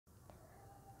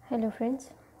Hello friends,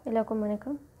 எல்லாருக்கும்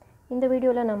வணக்கம். இந்த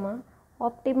வீடியோவில் நம்ம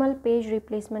ஆப்டிமல் பேஜ்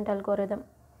ரீப்ளேஸ்மெண்ட் அல்காரிதம்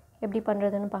எப்படி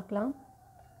பண்ணுறதுன்னு பார்க்கலாம்.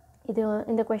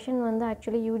 இந்த கொஷின் வந்து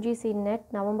ஆக்சுவலி யூஜிசி நெட்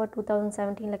நவம்பர்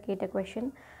 2017 கேட்ட கொஷின்.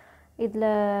 இதில்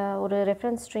ஒரு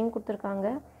ரெஃபரன்ஸ் ஸ்ட்ரிங் கொடுத்துருக்காங்க.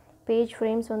 பேஜ்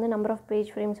ஃப்ரேம்ஸ் வந்து நம்பர் ஆஃப்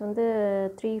பேஜ் ஃப்ரேம்ஸ் வந்து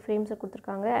 3 ஃப்ரேம்ஸை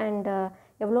கொடுத்துருக்காங்க. அண்ட்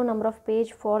எவ்வளோ number of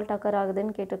page fault occur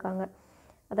ஆகுதுன்னு கேட்டிருக்காங்க.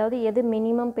 அதாவது எது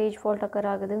மினிமம் பேஜ் ஃபால்ட் அக்கர்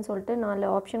ஆகுதுன்னு சொல்லிட்டு 4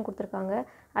 ஆப்ஷன் கொடுத்துருக்காங்க.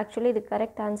 ஆக்சுவலி இது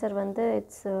கரெக்ட் ஆன்சர் வந்து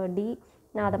இட்ஸ் டி.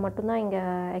 நான் அதை மட்டும்தான் இங்கே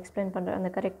எக்ஸ்பிளைன் பண்ணுறேன், அந்த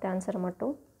கரெக்ட் ஆன்சரை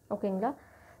மட்டும். ஓகேங்களா?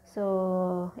 ஸோ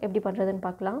எப்படி பண்ணுறதுன்னு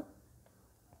பார்க்கலாம்.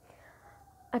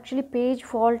 ஆக்சுவலி பேஜ்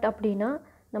ஃபால்ட் அப்படின்னா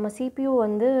நம்ம சிபியூ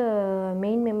வந்து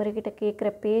மெயின் மெமரிக்கிட்ட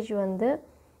கேட்குற பேஜ் வந்து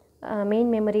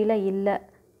மெயின் மெமரியில் இல்லை,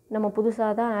 நம்ம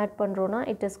புதுசாக தான் ஆட் பண்ணுறோன்னா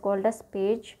it is called as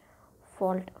page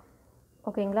fault.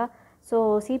 ஓகேங்களா? ஸோ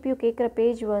சிபியூ கேட்குற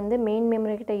பேஜ் வந்து மெயின்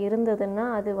மெமரிக்கிட்ட இருந்ததுன்னா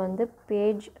அது வந்து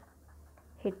பேஜ்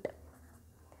ஹிட்.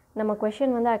 நம்ம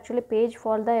கொஷின் வந்து ஆக்சுவலி பேஜ்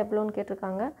ஃபால்ட் தான் எவ்வளோன்னு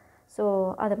கேட்டிருக்காங்க. ஸோ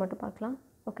அதை மட்டும் பார்க்கலாம்.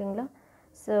 ஓகேங்களா?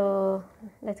 So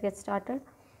let's get started.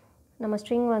 நம்ம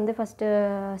ஸ்ட்ரிங் வந்து ஃபஸ்ட்டு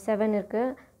 7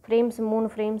 இருக்குது. ஃப்ரேம்ஸ்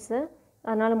 3 ஃப்ரேம்ஸு,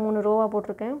 அதனால் 3 ரோவாக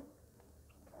போட்டிருக்கேன்.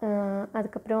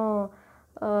 அதுக்கப்புறம்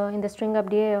இந்த ஸ்ட்ரிங்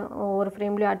அப்படியே ஒரு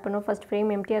ஃப்ரேம்லேயும் ஆட் பண்ணோம். ஃபஸ்ட்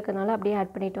ஃப்ரேம் எம்டியாக இருக்கிறதுனால அப்படியே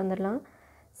ஆட் பண்ணிட்டு வந்துடலாம்.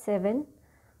 7,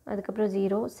 அதுக்கப்புறம்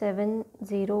 0, 7,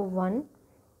 0, 1,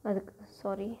 அதுக்கு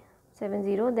 7,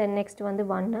 0, தென் நெக்ஸ்ட் வந்து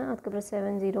 1, அதுக்கப்புறம்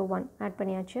 7, 0, 1 ஆட்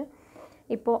பண்ணியாச்சு.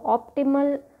 இப்போது ஆப்டிமல்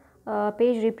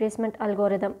பேஜ் ரீப்ளேஸ்மெண்ட்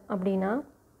அல்காரிதம் அப்படின்னா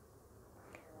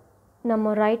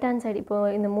நம்ம ரைட் ஹேண்ட் சைடு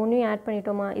இப்போது இந்த 3ஐயும் ஆட்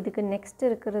பண்ணிட்டோமா, இதுக்கு நெக்ஸ்ட்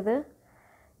இருக்கிறது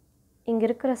இங்கே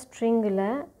இருக்கிற ஸ்ட்ரிங்கில்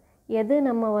எது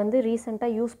நம்ம வந்து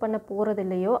ரீசெண்டாக யூஸ் பண்ண போகிறது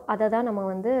இல்லையோ அதை தான் நம்ம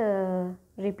வந்து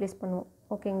ரீப்ளேஸ் பண்ணுவோம்.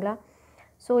 ஓகேங்களா?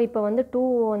 ஸோ இப்போ வந்து 2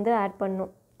 வந்து ஆட்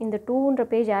பண்ணணும். இந்த 2ன்ற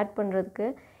பேஜ் ஆட் பண்ணுறதுக்கு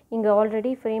இங்கே ஆல்ரெடி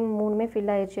ஃப்ரேம் 3மே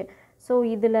ஃபில் ஆயிடுச்சு. ஸோ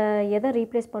இதில் எதை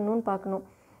ரீப்ளேஸ் பண்ணணுன்னு பார்க்கணும்.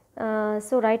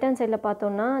 ஸோ ரைட் ஹேண்ட் சைடில்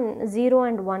பார்த்தோன்னா 0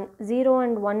 and 1, 0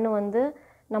 and 1 வந்து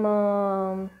நம்ம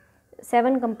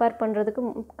 7 கம்பேர்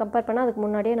பண்ணால் அதுக்கு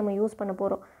முன்னாடியே நம்ம யூஸ் பண்ண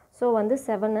போகிறோம். ஸோ வந்து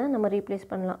 7ஐ நம்ம ரீப்ளேஸ்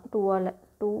பண்ணலாம் 2ஆல்.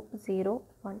 2, 0,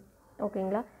 1.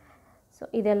 ஓகேங்களா? ஸோ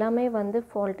இது எல்லாமே வந்து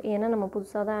ஃபால்ட், ஏன்னா நம்ம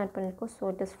புதுசாக தான் ஆட் பண்ணியிருக்கோம். So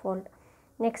it his fault.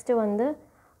 Next வந்து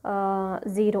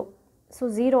 0. ஸோ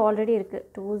 0 ஆல்ரெடி இருக்குது.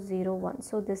 2, 0, 1.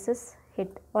 So this is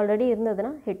hit. Already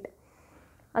இருந்ததுன்னா ஹிட்.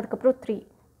 அதுக்கப்புறம் 3.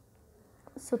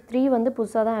 ஸோ 3 வந்து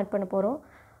புதுசாக தான் ஆட் பண்ண போகிறோம்.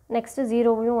 நெக்ஸ்ட்டு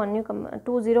 0வையும் 1ஐயும்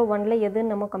 2, 0, 1ல்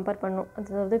எதுன்னு நம்ம கம்பேர் பண்ணணும்.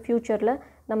 அதாவது ஃப்யூச்சரில்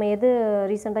நம்ம எது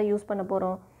ரீசெண்டாக யூஸ் பண்ண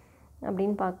போகிறோம்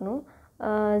அப்படின்னு பார்க்கணும்.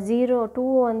 2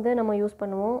 வந்து நம்ம யூஸ்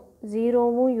பண்ணுவோம்,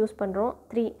 0வும் யூஸ் பண்ணுறோம்,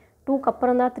 2க்கு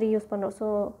அப்புறம் தான் 3 யூஸ் பண்ணுறோம். ஸோ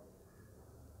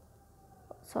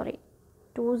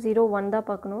 2, 0, 1 தான்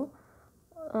பார்க்கணும்.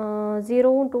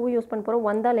 0வும் 2 யூஸ் பண்ண போகிறோம்,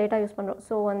 1 தான் லேட்டாக யூஸ் பண்ணுறோம்.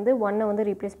 ஸோ வந்து 1ஐ வந்து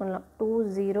ரீப்ளேஸ் பண்ணலாம். 2,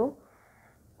 0,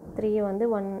 3 வந்து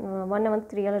 1ஐ வந்து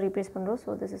 3ஆல் ரீப்ளேஸ் பண்ணுறோம்.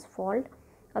 So this his fault.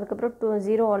 அதுக்கப்புறம்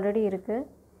 0 ஆல்ரெடி இருக்குது.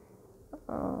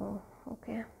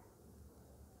 Okay,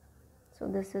 so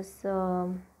this is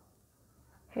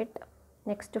hit.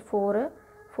 Next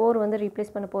 4 வந்து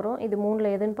ரீப்ளேஸ் பண்ண போகிறோம். இது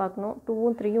 3ல் எதுன்னு பார்க்கணும்.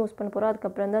 2வும் 3யும் யூஸ் பண்ண போகிறோம்,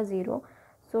 அதுக்கப்புறம் தான் 0.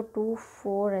 So 2,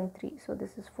 4 and 3. So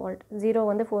this his fault. 0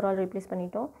 வந்து 4ஆல் ரீப்ளேஸ்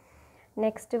பண்ணிட்டோம்.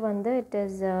 நெக்ஸ்ட்டு வந்து இட்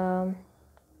இஸ்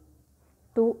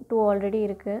 2 ஆல்ரெடி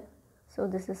இருக்குது. So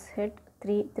this is hit.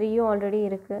 3யும் already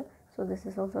இருக்குது. So this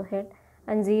is also hit.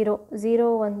 And 0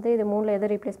 வந்து இது 3ல் எதை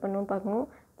ரீப்ளேஸ் பண்ணணும்னு பார்க்கணும்.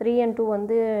 3 and 2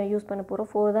 வந்து யூஸ் பண்ண போகிறோம்.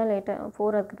 4 தான் லேட்டாக,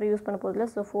 4 அதுக்கப்புறம் யூஸ் பண்ண போகிறதில்ல.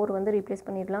 ஸோ 4 வந்து ரீப்ளேஸ்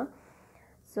பண்ணிடலாம்.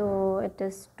 So it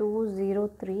is 2, 0,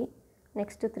 3.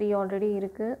 Next 3 already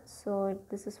இருக்குது. So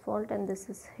this his fault and this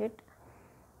is hit.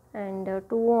 And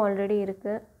 2வும் already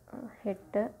இருக்குது,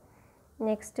 ஹிட்டு.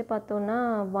 நெக்ஸ்ட்டு பார்த்தோன்னா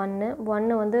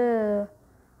 1 வந்து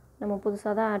நம்ம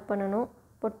புதுசாக தான் ஆட் பண்ணணும்.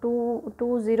 இப்போ 2,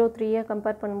 0, 3ஐ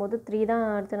கம்பேர் பண்ணும்போது 3 தான்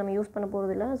அடுத்து நம்ம யூஸ் பண்ண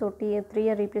போகிறதில்ல. ஸோ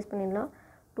 3ஐ ரீப்ளேஸ் பண்ணிடலாம்.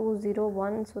 2, 0,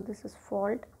 1. So this his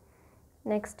fault.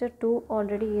 Next 2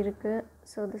 already இருக்குது.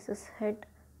 So this is hit.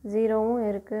 0வும்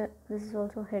இருக்குது. This is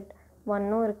also hit.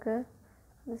 1ம் இருக்குது.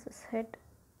 This is hit.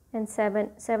 அண்ட்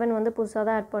 7 வந்து புதுசாக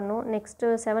தான் ஆட் பண்ணணும்.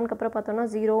 நெக்ஸ்ட்டு 7க்கு அப்புறம் பார்த்தோன்னா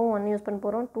 0வும் 1 யூஸ் பண்ண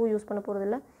போகிறோம், 2 யூஸ் பண்ண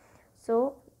போகிறதில்ல. ஸோ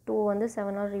 2 வந்து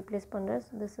 7ஆல் ரீப்ளேஸ் பண்ணுறேன்.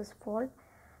 So this his fault.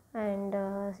 And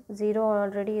 0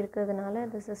 already இருக்கிறதுனால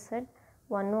திஸ் இஸ் ஹிட்.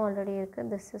 1ம் ஆல்ரெடி இருக்குது.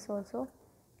 This is also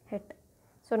hit.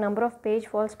 So number of page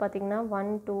faults பார்த்திங்கன்னா 1,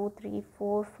 2, 3,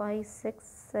 4, 5, 6,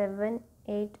 7,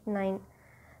 8, 9.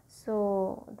 So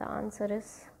the answer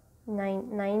is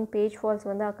 9 page faults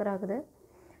வந்து அக்கர் ஆகுது.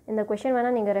 இந்த கொஷின்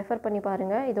வேணால் நீங்கள் ரெஃபர் பண்ணி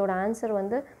பாருங்கள். இதோட ஆன்சர்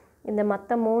வந்து இந்த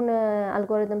மற்ற 3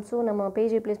 அல்காரிதம்ஸும் நம்ம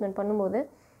பேஜ் ரீப்ளேஸ்மெண்ட் பண்ணும்போது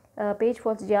பேஜ்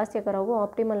ஃபால்ட்ஸ் ஜாஸ்தி அக்கர் ஆகும்,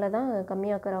 ஆப்டிமலில் தான்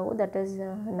கம்மியாக அக்கர் ஆகும். That is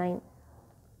 9.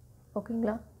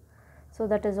 ஓகேங்களா? So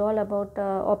that is all about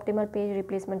optimal page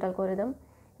replacement algorithm.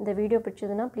 இந்த வீடியோ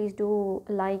பிடிச்சதுன்னா please do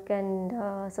like and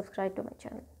subscribe to my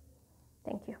channel.